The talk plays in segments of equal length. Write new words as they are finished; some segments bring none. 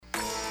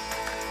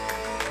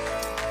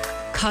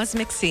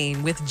Cosmic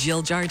Scene with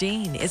Jill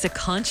Jardine is a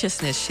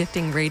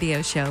consciousness-shifting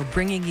radio show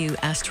bringing you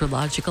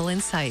astrological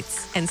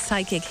insights and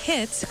psychic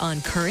hits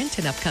on current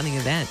and upcoming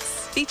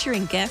events,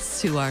 featuring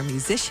guests who are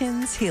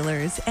musicians,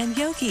 healers, and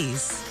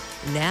yogis.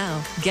 Now,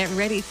 get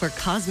ready for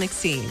Cosmic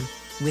Scene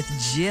with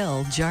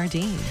Jill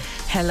Jardine.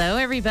 Hello,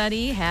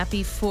 everybody.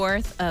 Happy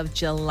 4th of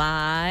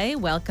July.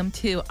 Welcome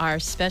to our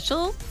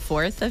special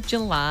 4th of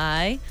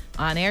July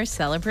on-air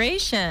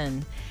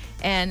celebration.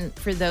 And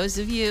for those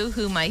of you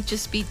who might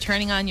just be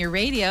turning on your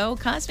radio,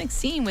 Cosmic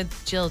Scene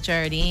with Jill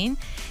Jardine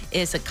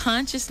is a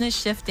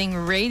consciousness-shifting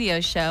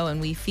radio show, and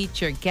we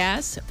feature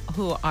guests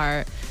who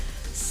are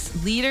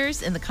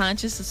leaders in the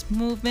consciousness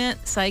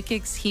movement,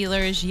 psychics,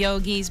 healers,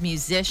 yogis,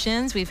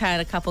 musicians. We've had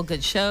a couple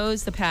good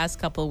shows the past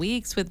couple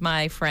weeks with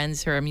my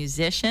friends who are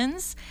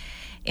musicians.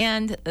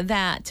 And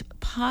that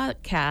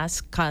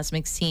podcast,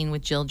 Cosmic Scene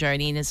with Jill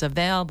Jardine, is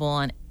available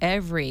on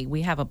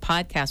we have a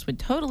podcast with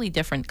totally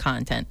different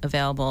content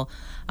available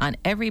on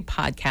every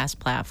podcast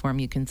platform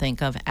you can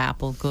think of: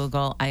 Apple,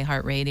 Google,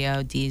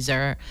 iHeartRadio,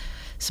 Deezer,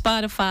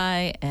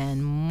 Spotify,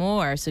 and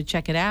more. So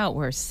check it out.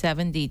 We're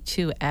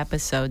 72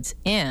 episodes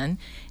in.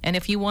 And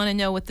if you want to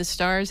know what the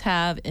stars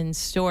have in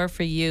store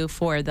for you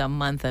for the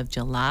month of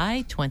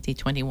July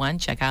 2021,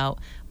 check out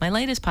my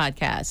latest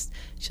podcast,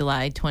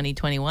 July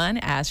 2021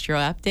 Astro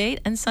Update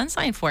and Sun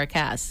Sign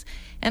Forecasts.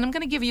 And I'm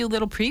going to give you a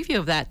little preview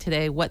of that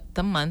today, what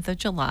the month of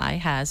July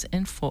has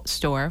in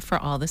store for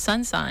all the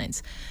sun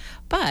signs.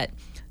 But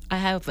I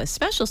have a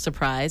special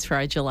surprise for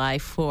our July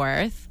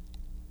 4th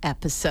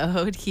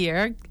episode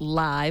here,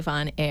 live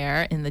on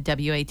air in the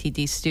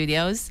WATD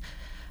studios.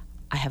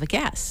 I have a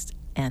guest,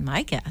 and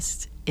my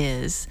guest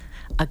is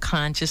a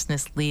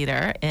consciousness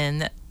leader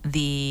in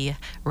the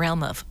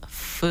realm of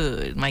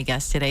food. My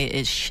guest today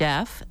is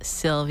Chef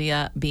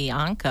Sylvia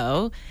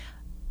Bianco,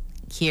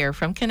 here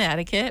from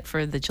Connecticut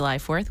for the July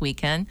 4th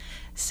weekend.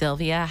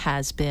 Sylvia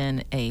has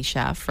been a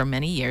chef for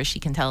many years.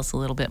 She can tell us a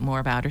little bit more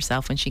about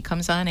herself when she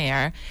comes on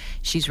air.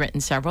 She's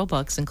written several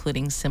books,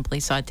 including Simply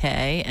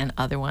Sauté and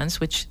other ones,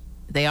 which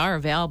they are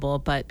available,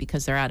 but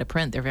because they're out of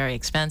print, they're very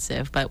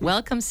expensive. But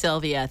welcome,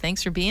 Sylvia.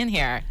 Thanks for being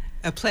here.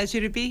 A pleasure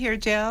to be here,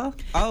 Jill.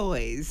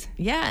 Always.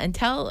 Yeah, and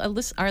tell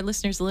our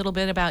listeners a little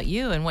bit about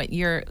you and what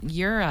your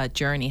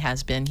journey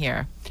has been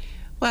here.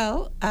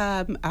 Well,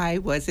 I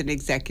was an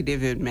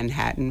executive in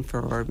Manhattan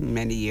for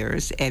many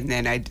years, and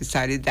then I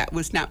decided that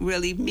was not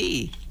really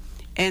me.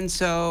 And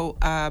so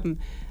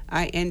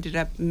I ended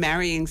up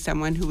marrying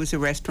someone who was a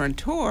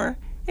restaurateur,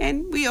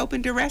 and we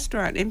opened a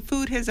restaurant. And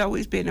food has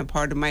always been a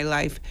part of my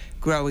life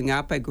growing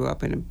up. I grew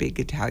up in a big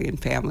Italian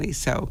family,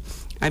 so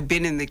I've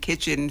been in the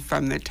kitchen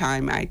from the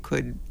time I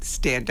could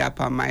stand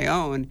up on my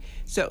own.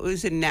 So it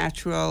was a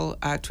natural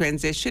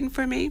transition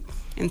for me.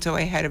 And so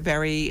I had a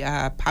very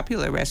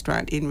popular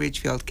restaurant in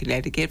Ridgefield,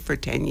 Connecticut for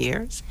 10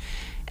 years.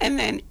 And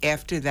then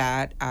after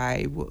that,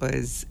 I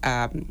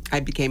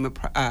became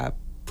a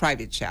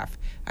private chef.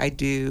 I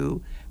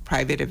do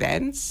private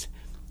events,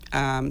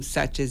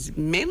 such as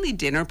mainly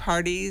dinner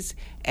parties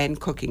and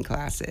cooking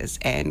classes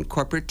and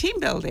corporate team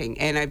building.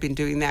 And I've been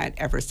doing that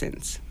ever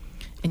since.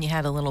 And you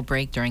had a little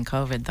break during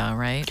COVID, though,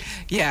 right?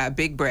 Yeah, a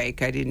big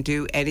break. I didn't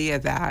do any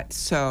of that.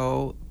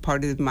 So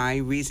part of my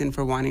reason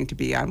for wanting to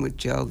be on with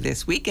Jill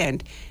this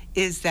weekend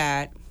is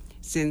that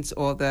since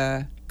all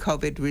the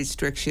COVID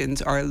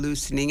restrictions are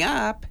loosening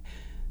up,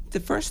 the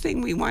first thing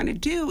we want to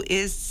do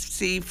is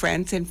see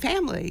friends and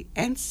family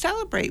and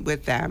celebrate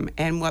with them.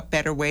 And what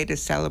better way to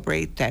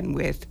celebrate than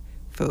with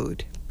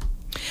food?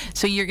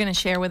 So you're going to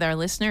share with our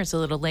listeners a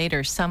little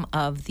later some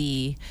of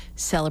the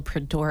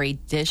celebratory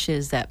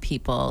dishes that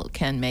people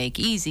can make,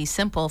 easy,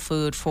 simple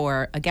food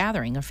for a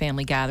gathering, a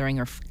family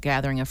gathering or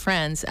gathering of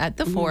friends at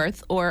the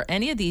 4th or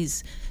any of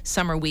these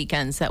summer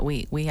weekends that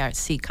we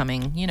see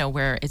coming,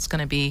 where it's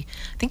going to be,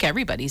 I think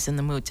everybody's in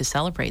the mood to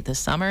celebrate this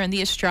summer. And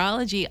the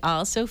astrology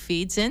also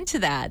feeds into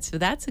that. So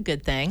that's a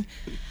good thing.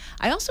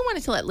 I also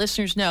wanted to let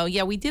listeners know,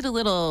 we did a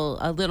little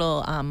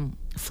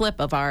flip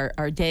of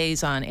our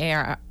days on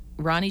air.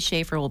 Ronnie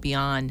Schaefer will be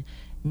on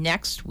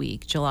next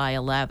week, July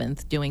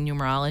 11th, doing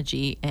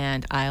numerology,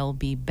 and I'll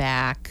be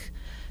back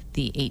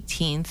the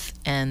 18th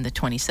and the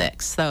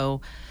 26th.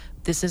 So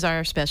this is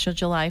our special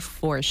July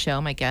 4th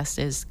show. My guest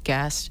is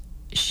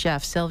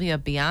Chef Sylvia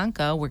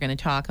Bianco. We're going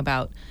to talk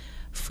about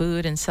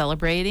food and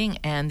celebrating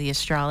and the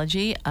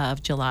astrology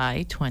of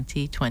July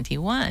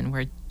 2021.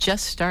 We're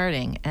just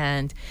starting,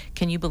 and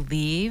can you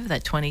believe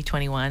that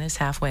 2021 is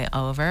halfway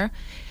over?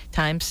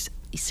 Times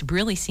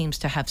really seems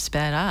to have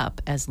sped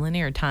up as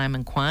linear time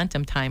and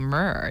quantum time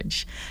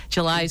merge.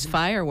 July's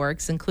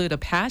fireworks include a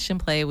passion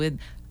play with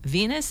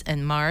Venus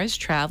and Mars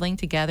traveling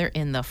together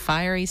in the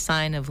fiery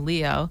sign of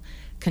Leo,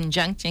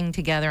 conjuncting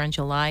together on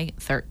July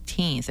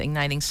 13th,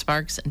 igniting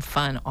sparks and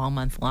fun all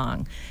month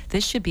long.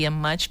 This should be a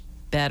much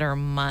better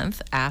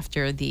month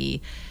after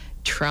the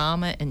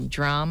trauma and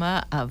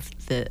drama of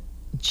the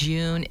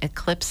June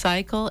eclipse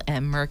cycle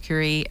and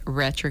Mercury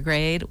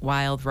retrograde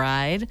wild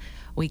ride.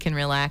 We can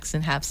relax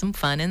and have some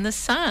fun in the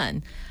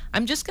sun.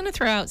 I'm just going to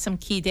throw out some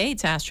key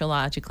dates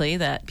astrologically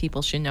that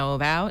people should know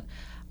about.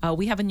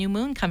 we have a new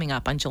moon coming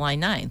up on July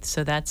 9th.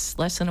 So that's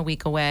less than a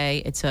week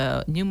away. It's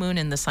a new moon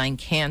in the sign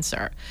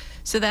Cancer.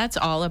 So that's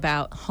all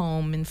about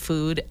home and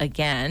food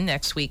again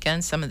next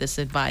weekend. Some of this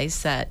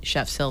advice that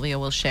Chef Sylvia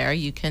will share,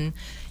 you can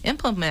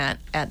implement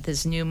at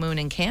this new moon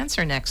in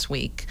Cancer next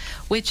week,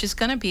 which is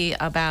going to be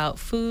about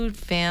food,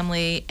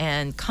 family,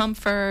 and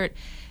comfort.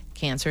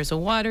 Cancer is a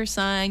water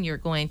sign. You're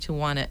going to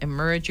want to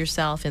immerse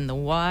yourself in the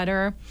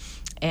water.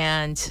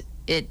 And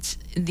it's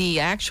the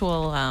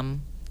actual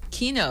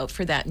keynote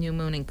for that new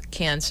moon in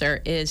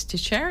Cancer is to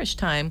cherish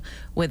time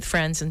with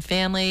friends and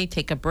family,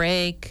 take a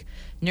break,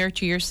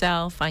 nurture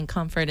yourself, find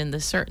comfort in the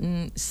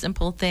certain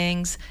simple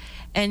things.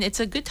 And it's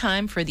a good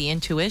time for the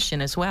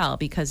intuition as well,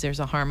 because there's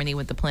a harmony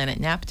with the planet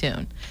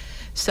Neptune.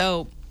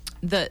 So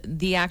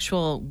the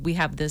actual, we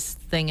have this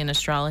thing in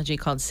astrology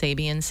called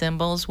Sabian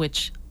symbols,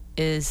 which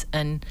is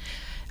an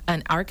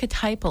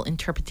archetypal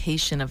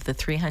interpretation of the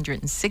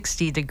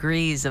 360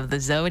 degrees of the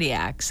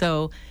zodiac.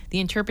 So the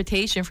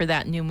interpretation for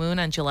that new moon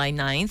on July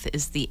 9th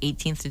is the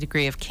 18th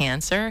degree of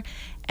Cancer,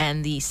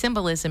 and the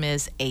symbolism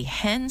is a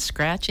hen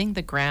scratching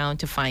the ground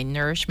to find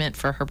nourishment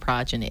for her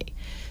progeny.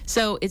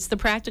 So it's the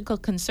practical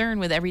concern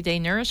with everyday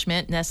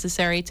nourishment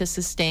necessary to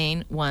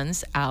sustain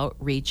one's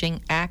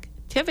outreaching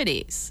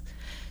activities.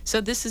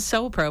 So this is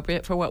so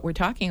appropriate for what we're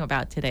talking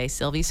about today,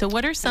 Sylvie. So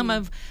what are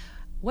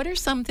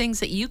some things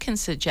that you can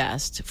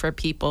suggest for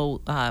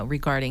people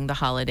regarding the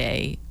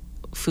holiday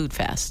food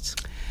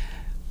fest?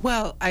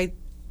 Well,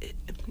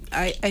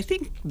 I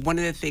think one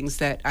of the things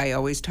that I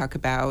always talk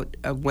about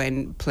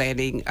when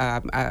planning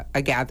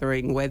a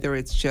gathering, whether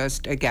it's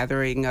just a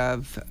gathering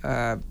of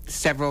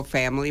several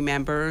family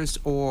members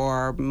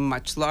or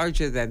much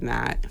larger than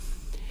that,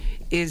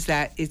 is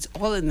that it's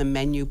all in the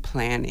menu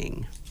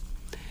planning.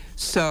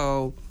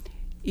 So,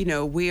 you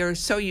know, we are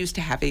so used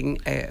to having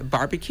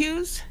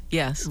barbecues.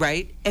 Yes.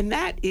 Right? And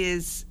that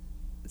is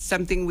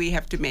something we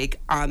have to make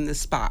on the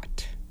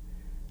spot.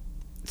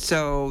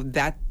 So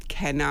that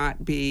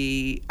cannot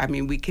be, I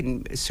mean, we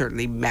can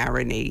certainly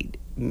marinate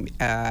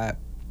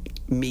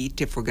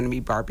meat if we're going to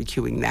be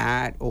barbecuing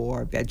that,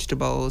 or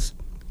vegetables.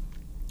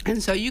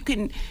 And so you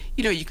can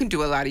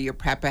do a lot of your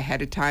prep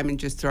ahead of time and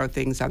just throw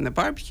things on the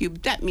barbecue.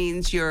 That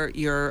means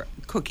you're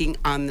cooking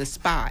on the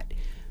spot.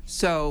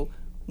 So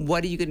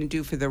what are you going to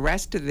do for the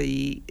rest of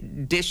the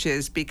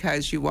dishes,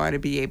 because you want to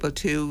be able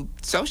to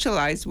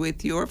socialize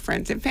with your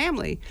friends and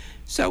family?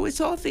 So it's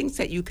all things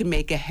that you can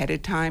make ahead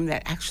of time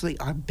that actually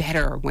are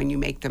better when you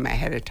make them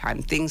ahead of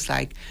time. Things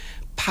like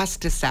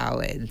pasta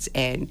salads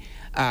and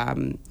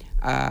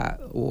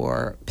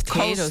or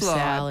potato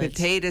coleslaw,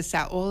 potato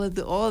salad,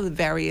 all of the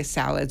various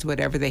salads,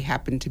 whatever they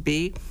happen to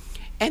be.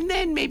 And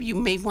then maybe you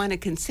may want to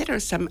consider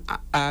some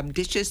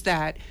dishes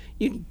that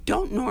you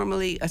don't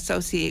normally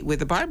associate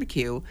with a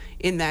barbecue,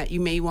 in that you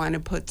may want to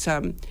put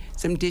some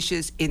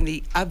dishes in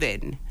the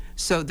oven,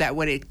 so that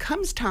when it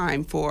comes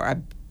time for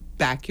a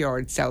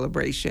backyard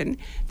celebration,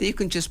 that you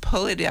can just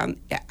pull it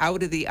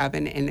out of the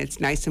oven and it's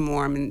nice and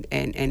warm,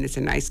 and it's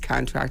a nice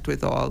contrast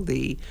with all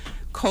the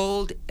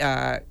cold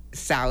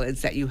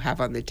salads that you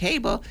have on the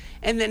table.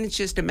 And then it's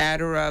just a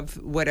matter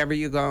of whatever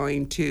you're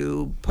going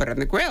to put on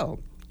the grill.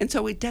 And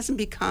so it doesn't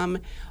become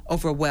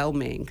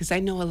overwhelming, because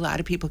I know a lot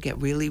of people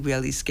get really,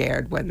 really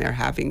scared when they're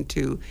having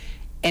to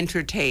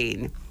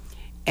entertain.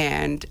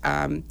 And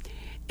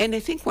I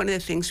think one of the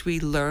things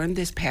we learned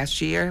this past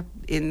year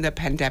in the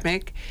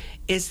pandemic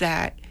is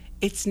that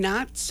it's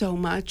not so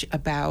much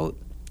about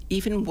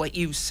even what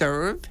you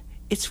serve.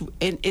 It's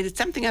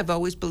something I've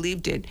always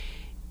believed in.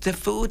 The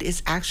food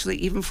is actually,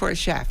 even for a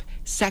chef,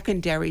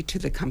 secondary to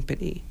the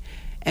company.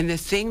 And the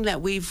thing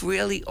that we've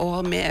really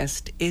all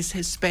missed is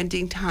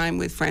spending time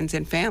with friends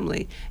and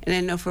family. And I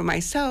know for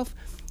myself,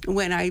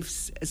 when I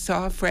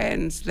saw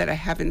friends that I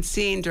haven't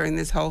seen during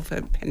this whole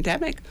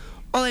pandemic,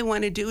 all I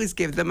want to do is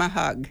give them a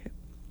hug.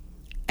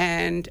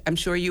 And I'm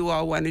sure you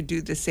all want to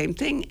do the same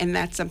thing. And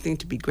that's something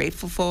to be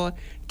grateful for,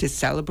 to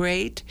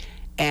celebrate.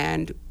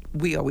 And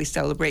we always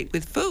celebrate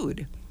with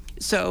food.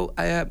 So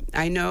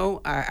I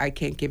know I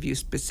can't give you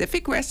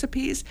specific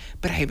recipes,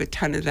 but I have a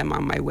ton of them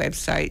on my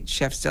website,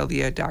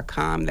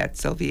 chefsylvia.com.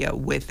 That's Sylvia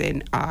with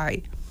an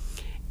I.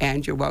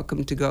 And you're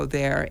welcome to go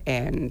there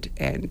and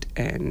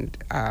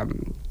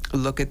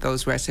look at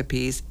those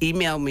recipes.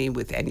 Email me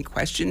with any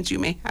questions you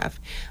may have.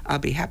 I'll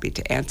be happy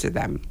to answer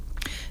them.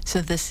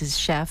 So this is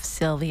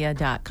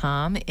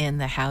chefsylvia.com in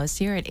the house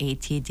here at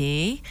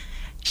ATD,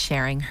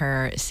 sharing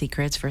her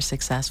secrets for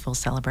successful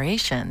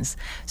celebrations.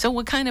 So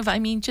what kind of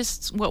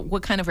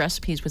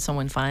recipes would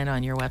someone find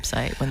on your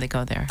website when they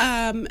go there?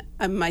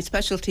 My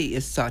specialty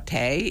is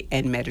sauté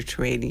and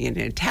Mediterranean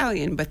and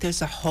Italian, but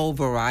there's a whole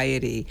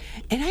variety.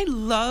 And I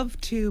love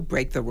to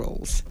break the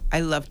rules. I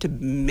love to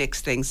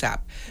mix things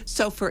up.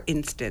 So for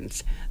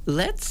instance,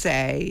 let's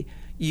say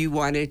you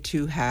wanted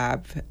to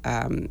have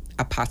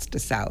a pasta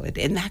salad,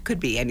 and that could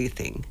be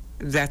anything.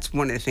 That's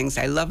one of the things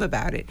I love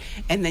about it.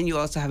 And then you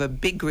also have a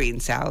big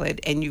green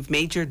salad, and you've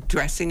made your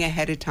dressing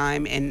ahead of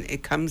time, and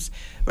it comes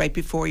right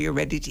before you're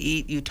ready to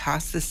eat. You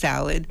toss the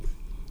salad,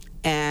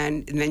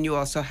 and then you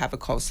also have a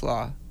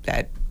coleslaw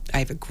that I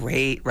have a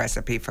great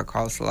recipe for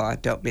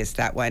coleslaw. Don't miss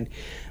that one.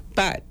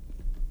 But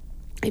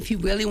if you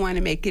really want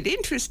to make it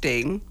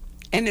interesting,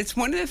 and it's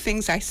one of the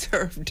things I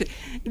served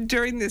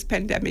during this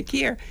pandemic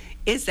year,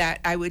 is that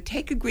I would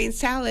take a green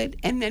salad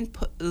and then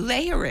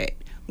layer it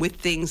with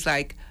things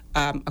like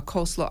a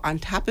coleslaw on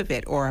top of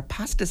it or a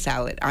pasta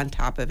salad on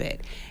top of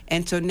it.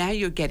 And so now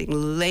you're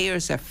getting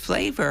layers of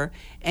flavor,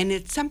 and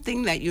it's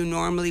something that you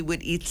normally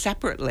would eat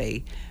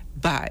separately.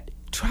 But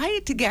try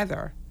it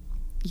together.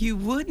 You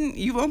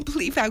won't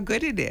believe how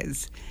good it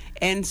is.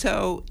 And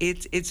so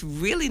it's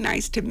really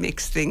nice to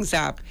mix things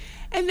up.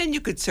 And then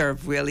you could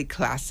serve really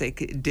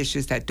classic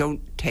dishes that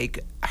don't take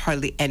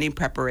hardly any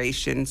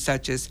preparation,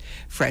 such as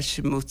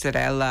fresh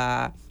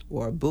mozzarella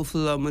or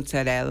buffalo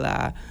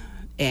mozzarella,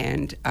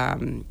 and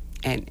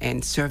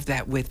serve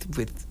that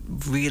with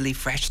really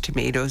fresh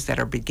tomatoes that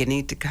are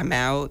beginning to come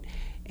out,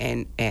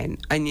 and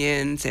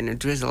onions and a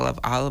drizzle of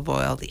olive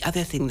oil. The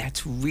other thing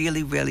that's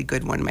really, really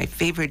good, one of my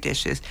favorite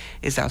dishes,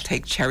 is I'll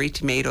take cherry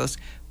tomatoes,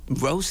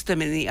 roast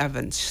them in the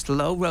oven,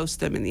 slow roast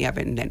them in the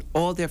oven, and then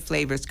all their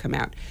flavors come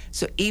out.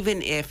 So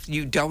even if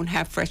you don't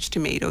have fresh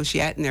tomatoes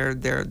yet, and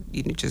they're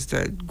just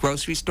a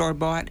grocery store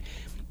bought,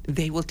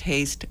 they will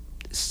taste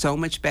so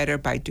much better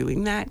by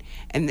doing that.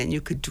 And then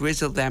you could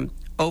drizzle them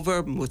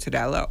over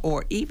mozzarella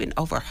or even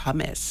over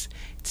hummus.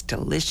 It's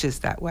delicious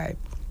that way.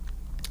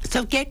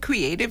 So get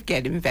creative,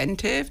 get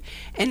inventive,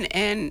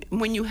 and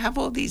when you have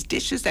all these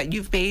dishes that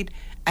you've made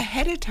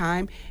ahead of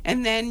time,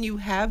 and then you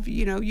have,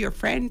 your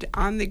friend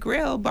on the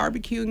grill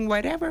barbecuing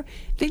whatever,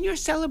 then your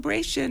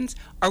celebrations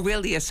are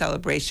really a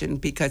celebration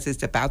because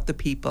it's about the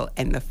people,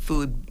 and the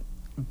food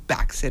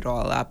backs it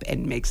all up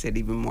and makes it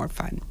even more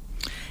fun.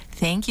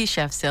 Thank you,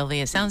 Chef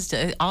Sylvia. Sounds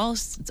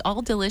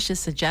all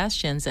delicious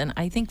suggestions, and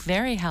I think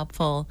very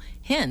helpful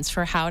hints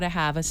for how to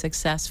have a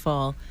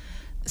successful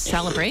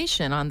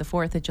celebration on the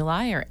 4th of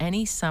July or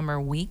any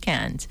summer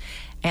weekend.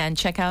 And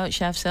check out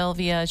Chef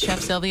Sylvia,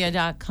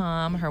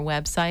 chefsylvia.com, her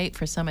website,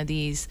 for some of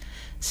these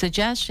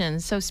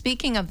suggestions. So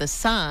speaking of the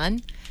sun,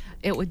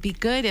 it would be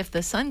good if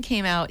the sun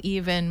came out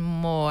even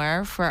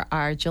more for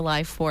our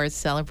July 4th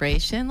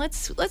celebration.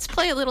 Let's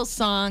play a little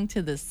song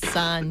to the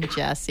sun,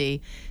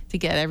 Jesse, to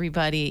get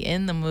everybody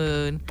in the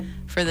mood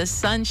for the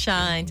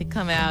sunshine to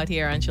come out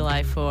here on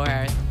July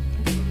 4th.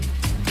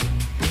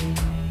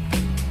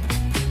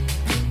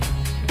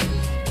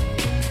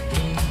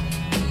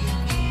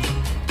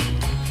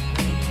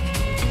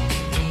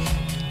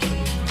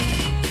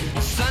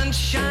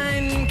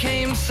 Sunshine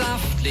came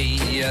softly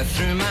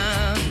through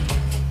my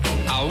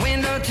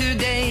window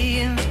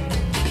today.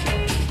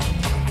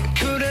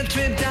 Could have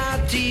tripped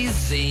out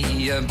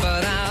easy,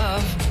 but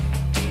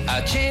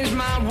I've changed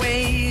my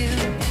way.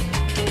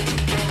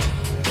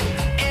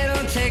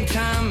 It'll take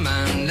time,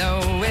 I know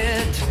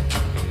it,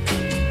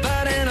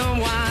 but in a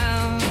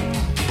while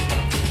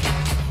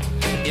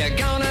you're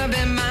gonna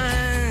be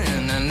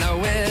mine, I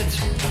know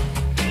it.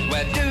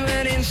 We'll do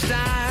it in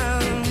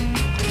style,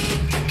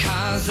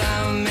 'cause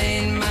I've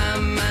made my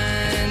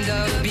mind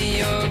up,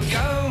 you're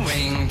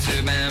going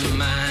to be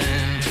mine.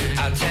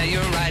 I'll tell you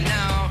right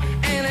now,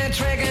 ain't a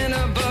trick in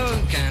a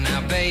book, and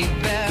now baby,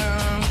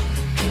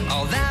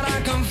 all that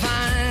I can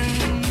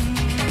find.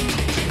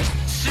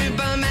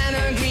 Superman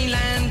or Green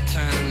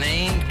Lantern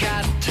ain't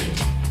got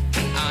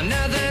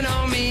nothing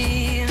on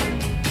me.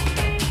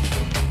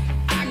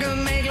 I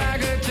can make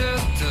like a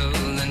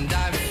turtle and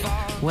dive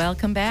for.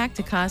 Welcome back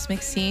to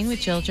Cosmic Scene with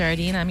Jill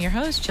Jardine. I'm your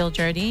host, Jill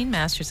Jardine,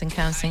 Master's in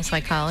Counseling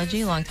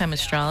Psychology, longtime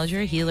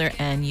astrologer, healer,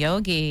 and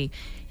yogi.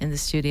 In the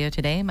studio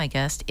today, my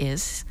guest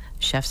is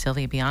Chef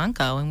Sylvia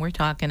Bianco, and we're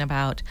talking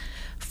about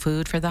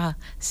food for the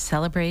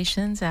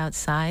celebrations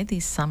outside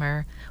these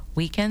summer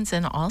weekends,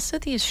 and also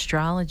the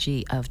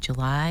astrology of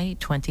July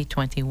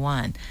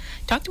 2021.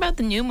 Talked about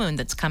the new moon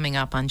that's coming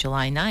up on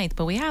July 9th,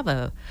 but we have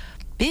a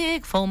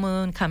big full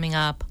moon coming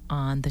up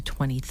on the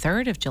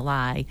 23rd of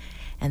July,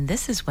 and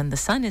this is when the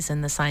sun is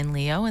in the sign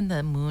Leo and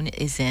the moon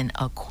is in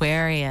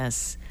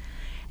Aquarius.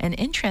 And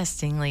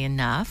interestingly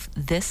enough,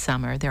 this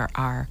summer there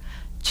are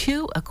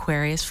 2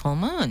 Aquarius full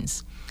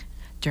moons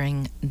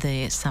during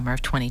the summer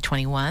of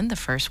 2021. The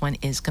first one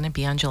is going to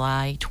be on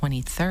July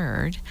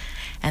 23rd,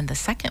 and the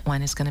second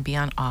one is going to be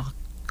on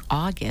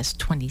August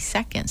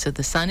 22nd. So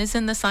the sun is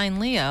in the sign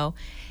Leo,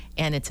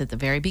 and it's at the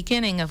very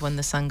beginning of when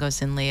the sun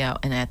goes in Leo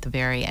and at the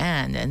very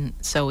end. And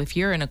so if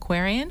you're an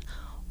Aquarian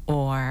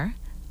or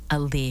a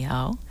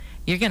Leo,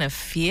 you're going to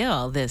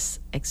feel this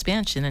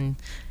expansion. And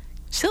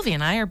Sylvia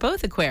and I are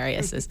both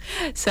Aquariuses.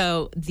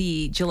 So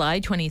the July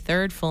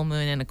 23rd full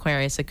moon in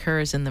Aquarius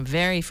occurs in the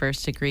very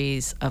first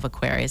degrees of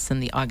Aquarius,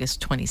 and the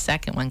August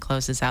 22nd one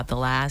closes out the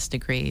last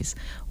degrees.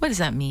 What does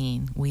that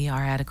mean? We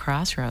are at a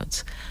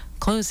crossroads,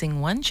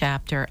 closing one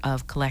chapter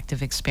of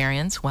collective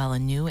experience while a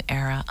new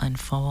era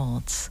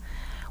unfolds.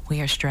 We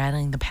are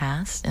straddling the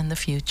past and the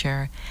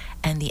future,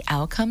 and the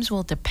outcomes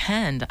will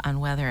depend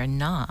on whether or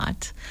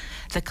not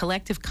the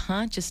collective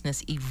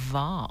consciousness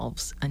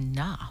evolves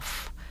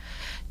enough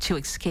to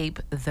escape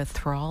the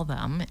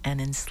thraldom and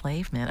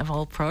enslavement of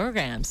old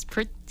programs.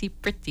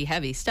 Pretty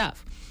heavy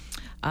stuff.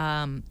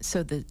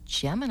 So the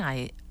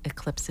Gemini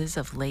eclipses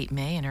of late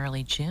May and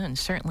early June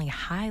certainly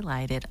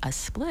highlighted a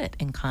split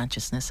in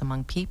consciousness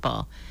among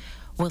people.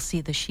 We'll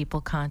see the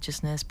sheeple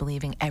consciousness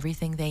believing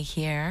everything they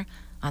hear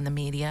on the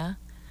media,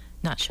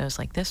 not shows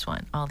like this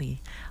one, all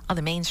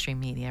the mainstream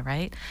media,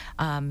 right?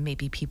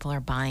 Maybe people are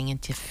buying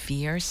into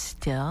fear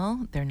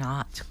still. They're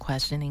not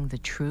questioning the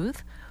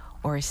truth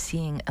or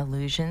seeing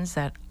illusions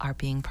that are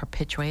being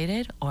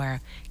perpetuated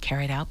or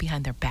carried out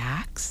behind their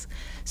backs.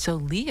 So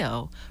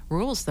Leo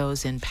rules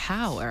those in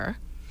power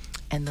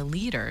and the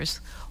leaders,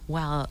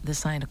 while the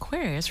sign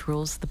Aquarius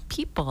rules the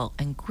people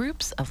and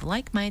groups of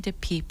like-minded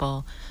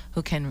people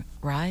who can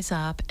rise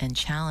up and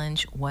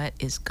challenge what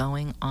is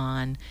going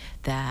on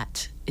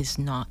that is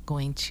not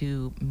going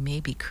to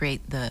maybe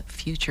create the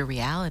future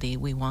reality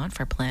we want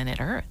for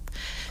planet Earth.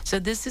 So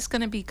this is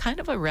going to be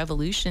kind of a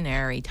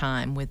revolutionary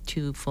time with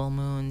 2 full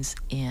moons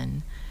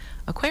in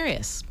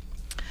Aquarius.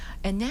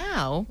 And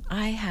now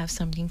I have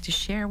something to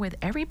share with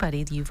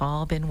everybody. You've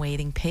all been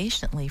waiting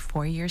patiently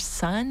for your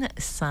sun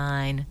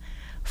sign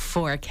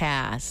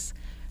forecasts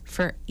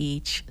for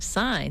each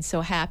sign. So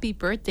happy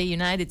birthday,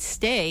 United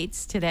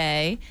States,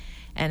 today.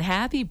 And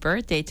happy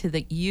birthday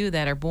to you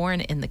that are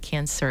born in the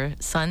Cancer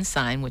sun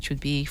sign, which would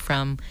be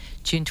from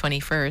June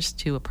 21st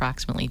to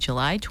approximately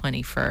July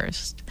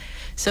 21st.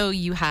 So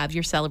you have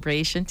your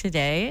celebration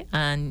today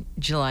on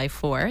July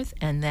 4th,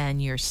 and then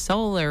your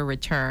solar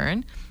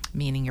return,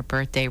 meaning your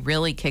birthday,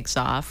 really kicks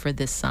off for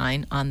this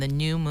sign on the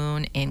new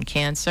moon in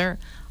Cancer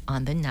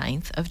on the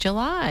 9th of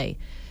July.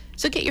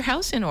 So get your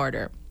house in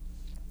order.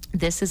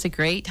 This is a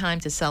great time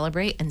to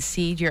celebrate and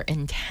seed your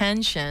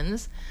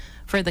intentions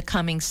for the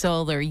coming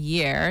solar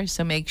year.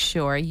 So make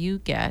sure you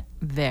get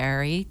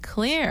very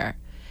clear.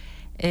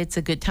 It's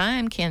a good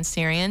time,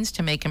 Cancerians,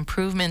 to make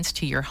improvements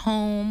to your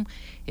home.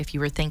 If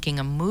you were thinking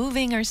of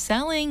moving or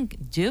selling,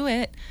 do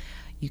it.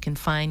 You can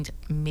find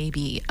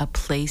maybe a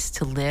place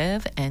to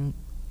live, and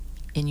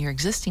in your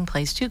existing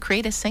place too,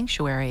 create a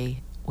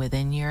sanctuary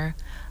within your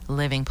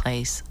living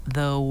place.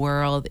 The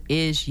world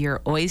is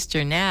your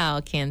oyster now,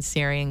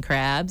 Cancerian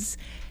crabs.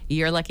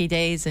 Your lucky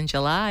days in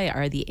July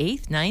are the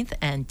 8th, 9th,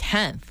 and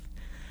 10th.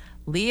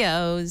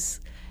 Leos,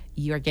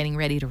 you are getting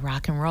ready to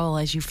rock and roll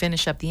as you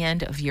finish up the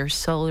end of your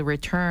solar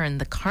return,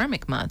 the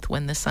karmic month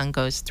when the sun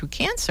goes through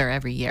Cancer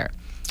every year.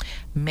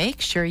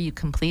 Make sure you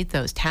complete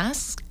those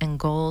tasks and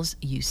goals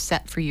you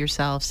set for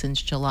yourself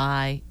since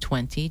July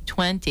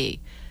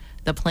 2020.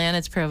 The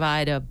planets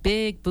provide a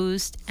big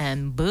boost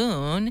and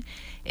boon,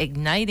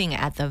 igniting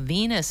at the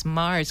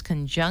Venus-Mars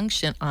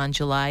conjunction on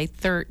July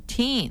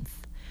 13th,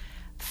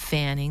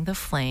 fanning the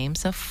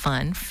flames of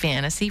fun,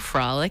 fantasy,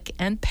 frolic,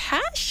 and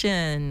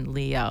passion,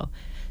 Leo.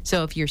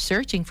 So if you're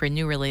searching for a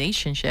new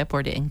relationship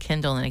or to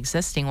enkindle an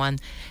existing one,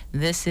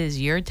 this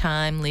is your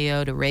time,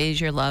 Leo, to raise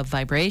your love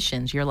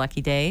vibrations. Your lucky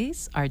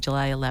days are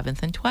July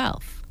 11th and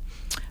 12th.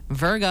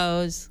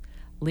 Virgos,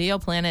 Leo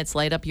planets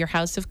light up your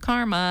house of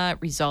karma,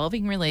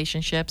 resolving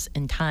relationships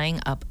and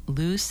tying up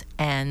loose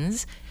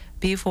ends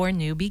before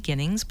new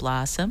beginnings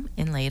blossom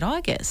in late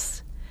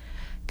August.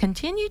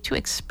 Continue to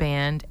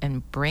expand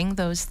and bring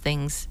those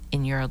things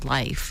in your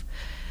life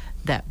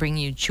that bring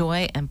you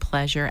joy and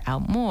pleasure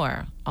out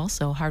more.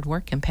 Also, hard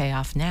work can pay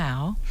off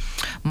now.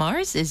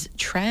 Mars is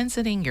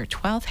transiting your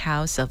 12th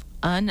house of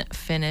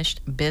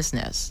unfinished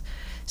business.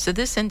 So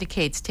this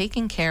indicates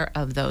taking care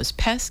of those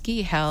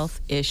pesky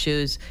health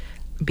issues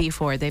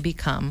before they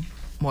become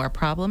more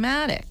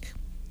problematic.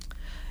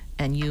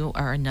 And you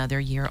are another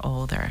year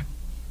older.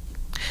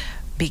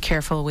 Be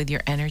careful with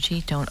your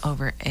energy. Don't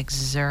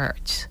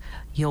overexert.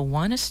 You'll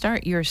want to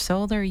start your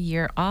solar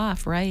year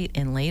off right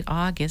in late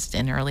August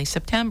and early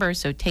September,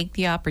 so take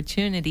the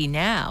opportunity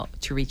now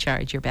to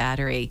recharge your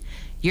battery.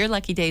 Your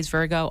lucky days,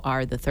 Virgo,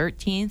 are the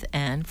 13th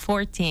and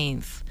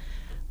 14th.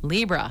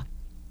 Libra,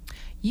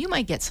 you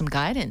might get some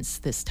guidance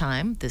this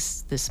time,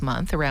 this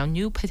month, around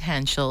new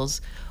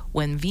potentials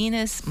when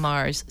Venus,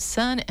 Mars,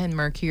 Sun, and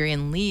Mercury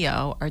in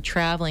Leo are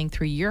traveling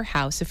through your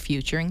house of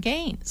future and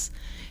gains.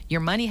 Your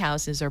money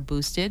houses are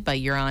boosted by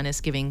Uranus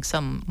giving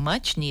some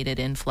much-needed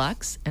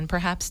influx and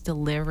perhaps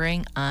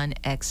delivering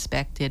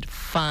unexpected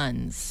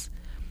funds.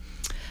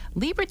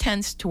 Libra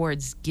tends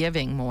towards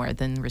giving more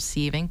than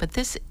receiving, but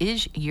this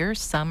is your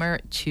summer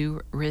to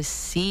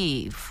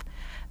receive.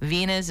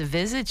 Venus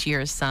visits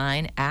your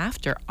sign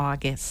after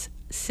August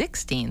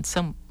 16th,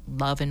 so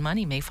love and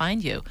money may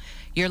find you.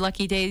 Your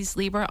lucky days,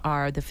 Libra,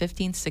 are the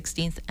 15th,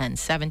 16th, and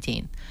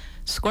 17th.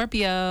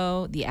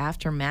 Scorpio, the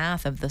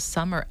aftermath of the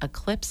summer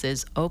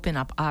eclipses open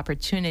up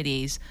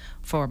opportunities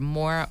for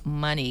more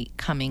money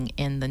coming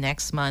in the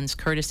next months,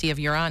 courtesy of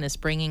Uranus,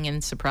 bringing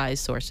in surprise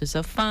sources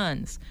of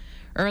funds.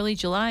 Early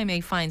July may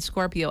find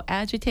Scorpio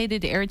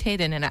agitated,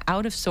 irritated, and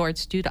out of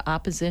sorts due to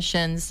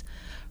oppositions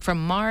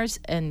from Mars,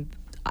 and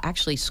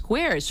actually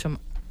squares from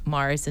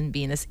Mars and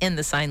Venus in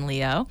the sign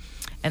Leo,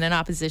 and an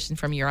opposition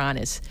from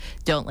Uranus.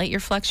 Don't let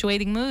your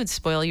fluctuating moods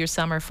spoil your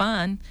summer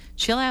fun.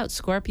 Chill out,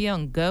 Scorpio,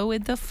 and go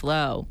with the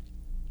flow.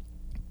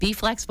 Be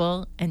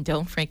flexible and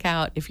don't freak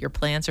out if your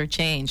plans are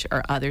changed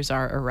or others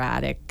are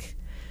erratic.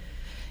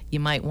 You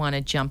might want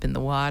to jump in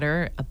the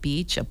water, a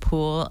beach, a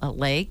pool, a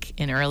lake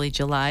in early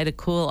July to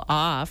cool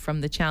off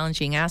from the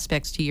challenging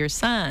aspects to your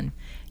sun.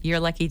 Your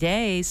lucky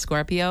days,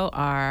 Scorpio,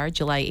 are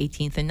July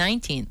 18th and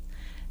 19th.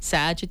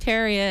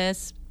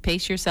 Sagittarius,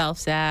 pace yourself,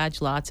 Sag.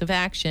 Lots of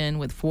action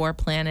with 4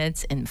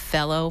 planets in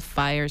fellow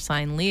fire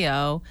sign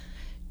Leo,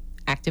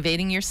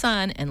 activating your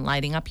sun and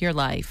lighting up your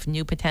life.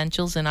 New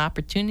potentials and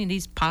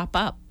opportunities pop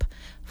up.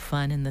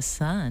 Fun in the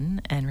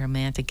sun and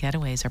romantic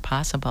getaways are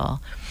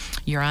possible.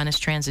 Uranus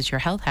transits your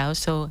health house,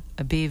 so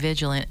be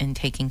vigilant in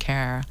taking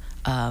care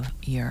of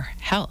your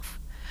health.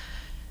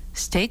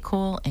 Stay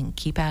cool and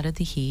keep out of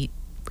the heat.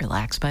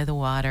 Relax by the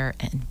water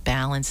and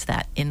balance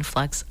that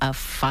influx of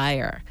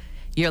fire.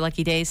 Your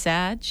lucky days,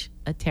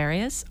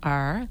 Sagittarius,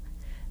 are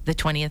the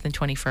 20th and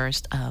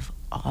 21st of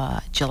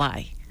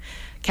July.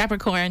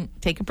 Capricorn,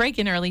 take a break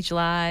in early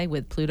July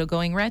with Pluto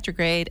going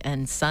retrograde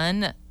and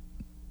Sun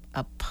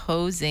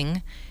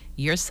opposing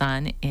your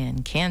sun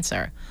in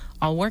Cancer.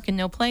 All work and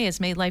no play has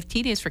made life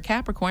tedious for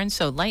Capricorn,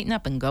 so lighten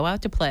up and go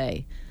out to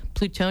play.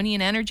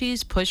 Plutonian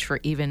energies push for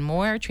even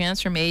more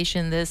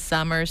transformation this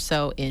summer,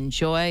 so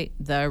enjoy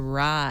the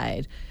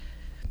ride.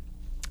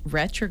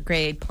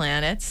 Retrograde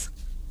planets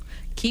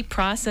keep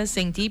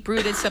processing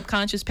deep-rooted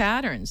subconscious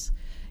patterns.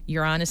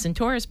 Uranus and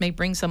Taurus may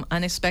bring some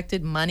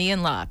unexpected money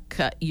and luck.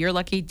 Your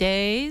lucky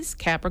days,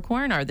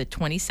 Capricorn, are the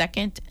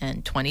 22nd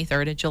and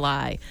 23rd of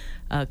July.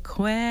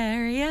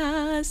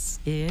 Aquarius,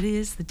 it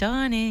is the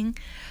dawning.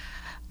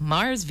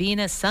 Mars,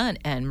 Venus, Sun,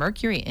 and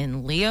Mercury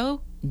in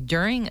Leo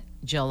during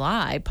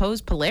July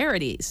pose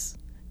polarities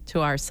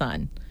to our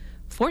sun,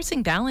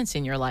 forcing balance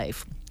in your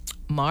life.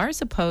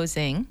 Mars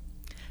opposing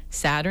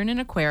Saturn in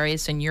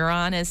Aquarius and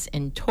Uranus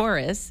in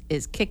Taurus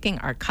is kicking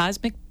our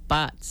cosmic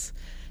butts.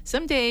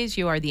 Some days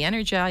you are the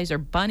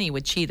Energizer Bunny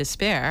with chi to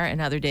spare,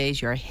 and other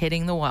days you're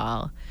hitting the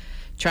wall.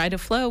 Try to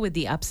flow with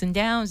the ups and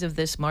downs of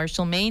this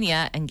martial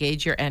mania and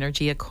gauge your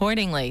energy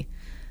accordingly.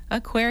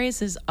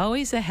 Aquarius is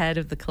always ahead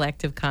of the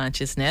collective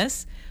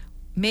consciousness,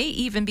 may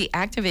even be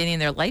activating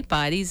their light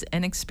bodies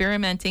and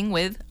experimenting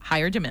with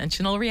higher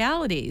dimensional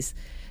realities.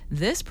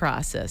 This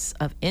process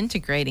of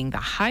integrating the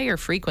higher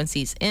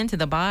frequencies into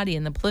the body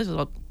and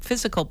the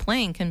physical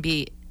plane can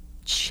be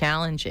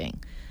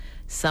challenging.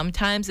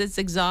 Sometimes it's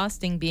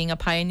exhausting being a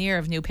pioneer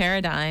of new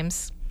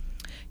paradigms.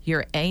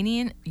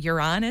 Uranian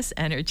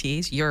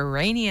energies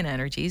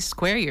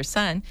square your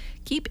sun.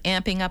 Keep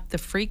amping up the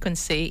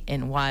frequency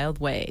in wild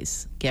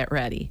ways. Get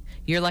ready.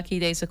 Your lucky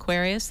days,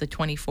 Aquarius, the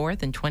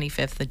 24th and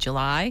 25th of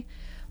July.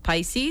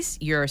 Pisces,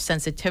 your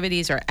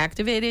sensitivities are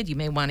activated. You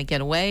may want to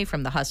get away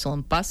from the hustle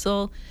and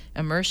bustle.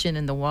 Immersion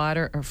in the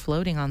water or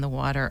floating on the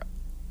water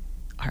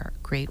are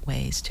great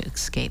ways to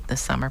escape the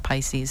summer,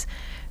 Pisces.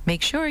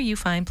 Make sure you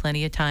find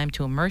plenty of time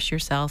to immerse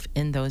yourself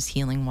in those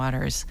healing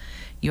waters.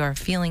 You are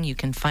feeling you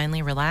can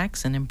finally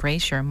relax and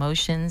embrace your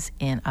emotions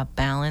in a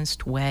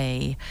balanced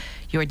way.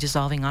 You are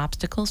dissolving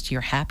obstacles to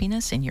your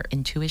happiness and your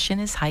intuition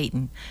is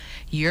heightened.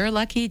 Your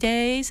lucky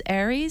days,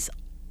 Aries,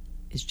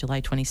 is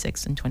July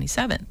 26th and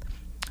 27th.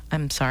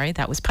 I'm sorry,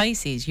 that was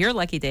Pisces. Your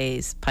lucky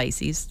days,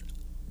 Pisces,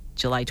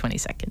 July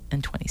 22nd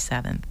and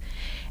 27th.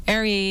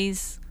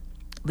 Aries,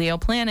 Leo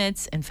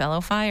planets and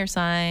fellow fire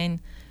sign,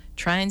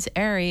 trines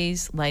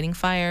Aries, lighting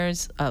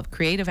fires of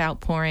creative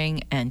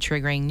outpouring and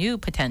triggering new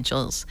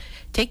potentials.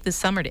 Take the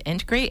summer to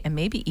integrate and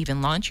maybe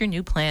even launch your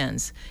new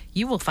plans.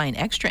 You will find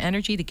extra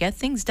energy to get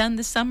things done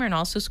this summer and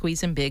also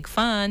squeeze in big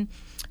fun.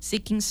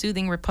 Seeking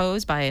soothing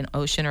repose by an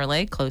ocean or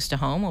lake close to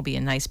home will be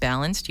a nice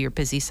balance to your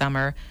busy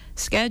summer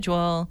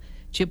schedule.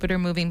 Jupiter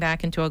moving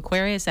back into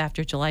Aquarius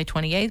after July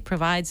 28th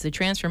provides the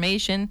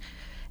transformation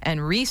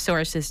and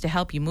resources to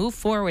help you move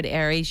forward,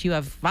 Aries. You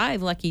have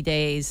 5 lucky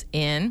days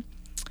in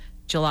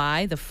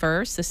July, the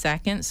 1st, the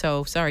 2nd.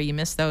 So sorry you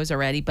missed those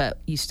already, but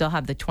you still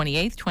have the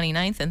 28th,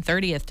 29th, and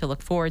 30th to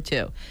look forward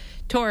to.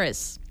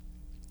 Taurus,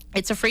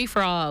 it's a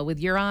free-for-all with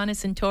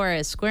Uranus and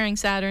Taurus, squaring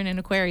Saturn and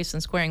Aquarius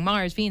and squaring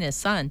Mars, Venus,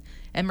 Sun,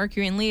 and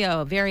Mercury in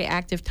Leo. A very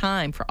active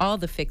time for all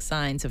the fixed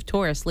signs of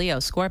Taurus, Leo,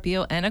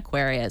 Scorpio, and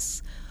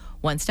Aquarius.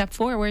 1 step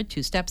forward,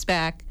 2 steps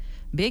back.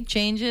 Big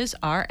changes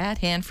are at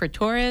hand for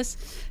Taurus,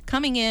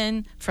 coming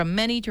in from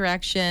many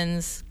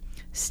directions.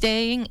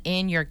 Staying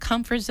in your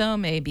comfort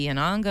zone may be an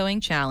ongoing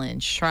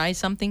challenge. Try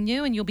something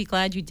new and you'll be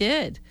glad you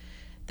did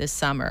this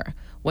summer.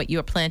 What you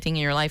are planting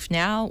in your life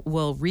now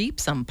will reap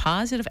some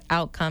positive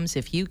outcomes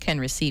if you can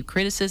receive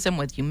criticism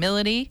with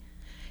humility.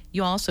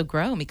 You also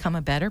grow and become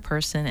a better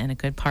person and a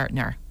good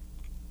partner.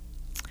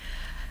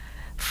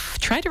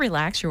 Try to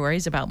relax your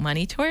worries about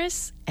money,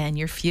 Taurus, and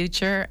your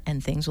future,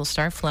 and things will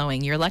start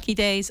flowing. Your lucky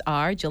days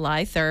are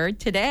July 3rd,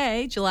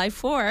 today, July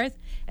 4th,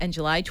 and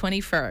July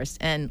 21st.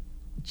 And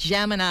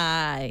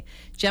Gemini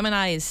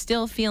is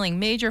still feeling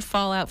major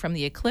fallout from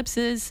the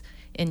eclipses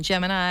in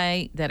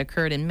Gemini that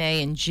occurred in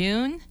May and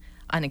June.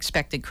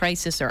 Unexpected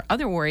crisis or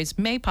other worries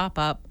may pop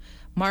up.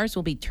 Mars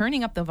will be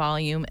turning up the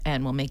volume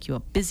and will make you a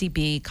busy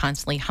bee,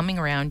 constantly humming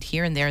around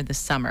here and there this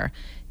summer.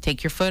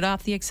 Take your foot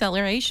off the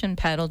acceleration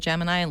pedal,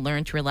 Gemini, and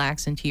learn to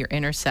relax into your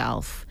inner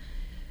self.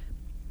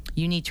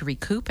 You need to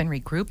recoup and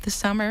regroup this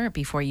summer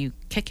before you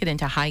kick it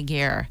into high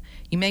gear.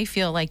 You may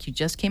feel like you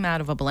just came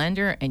out of a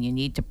blender and you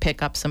need to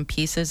pick up some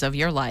pieces of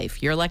your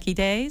life. Your lucky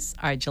days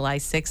are July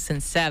 6th and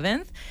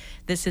 7th.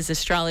 This is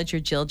astrologer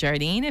Jill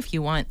Jardine. If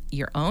you want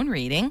your own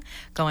reading,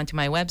 go onto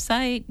my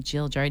website,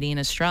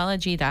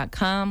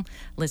 JillJardineAstrology.com.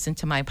 Listen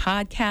to my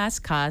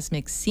podcast,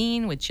 Cosmic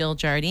Scene with Jill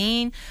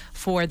Jardine,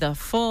 for the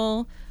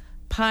full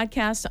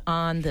podcast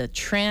on the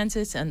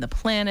transits and the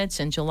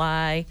planets in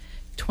July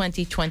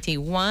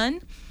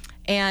 2021.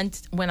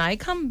 And when I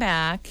come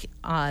back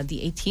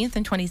the 18th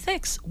and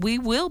 26th, we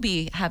will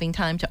be having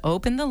time to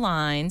open the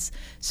lines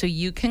so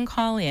you can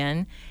call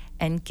in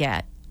and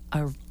get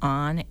an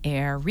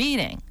on-air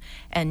reading.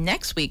 And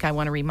next week, I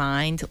want to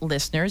remind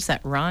listeners that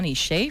Ronnie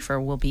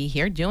Schaefer will be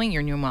here doing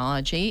your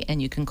numerology,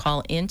 and you can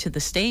call into the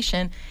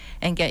station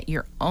and get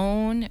your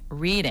own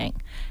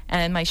reading.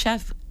 And my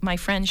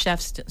friend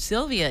Chef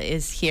Sylvia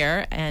is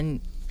here,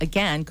 and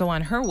again, go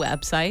on her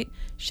website,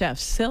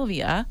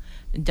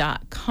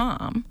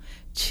 chefsylvia.com,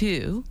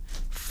 to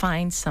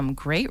find some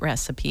great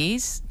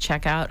recipes.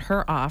 Check out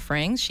her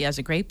offerings. She has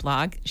a great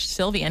blog.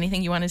 Sylvia,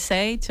 anything you want to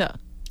say to...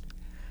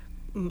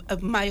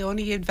 My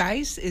only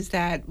advice is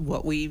that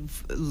what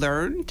we've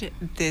learned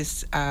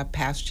this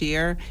past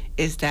year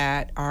is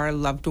that our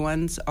loved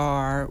ones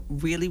are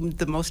really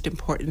the most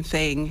important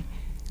thing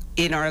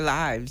in our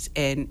lives.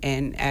 And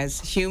as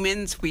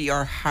humans, we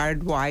are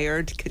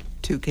hardwired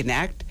to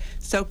connect.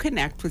 So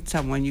connect with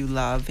someone you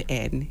love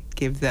and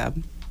give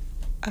them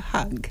a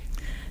hug.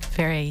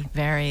 Very,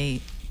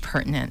 very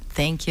pertinent.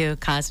 Thank you.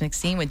 Cosmic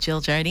Scene with Jill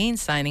Jardine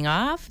signing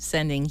off,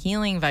 sending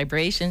healing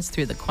vibrations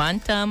through the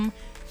quantum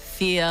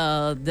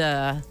field.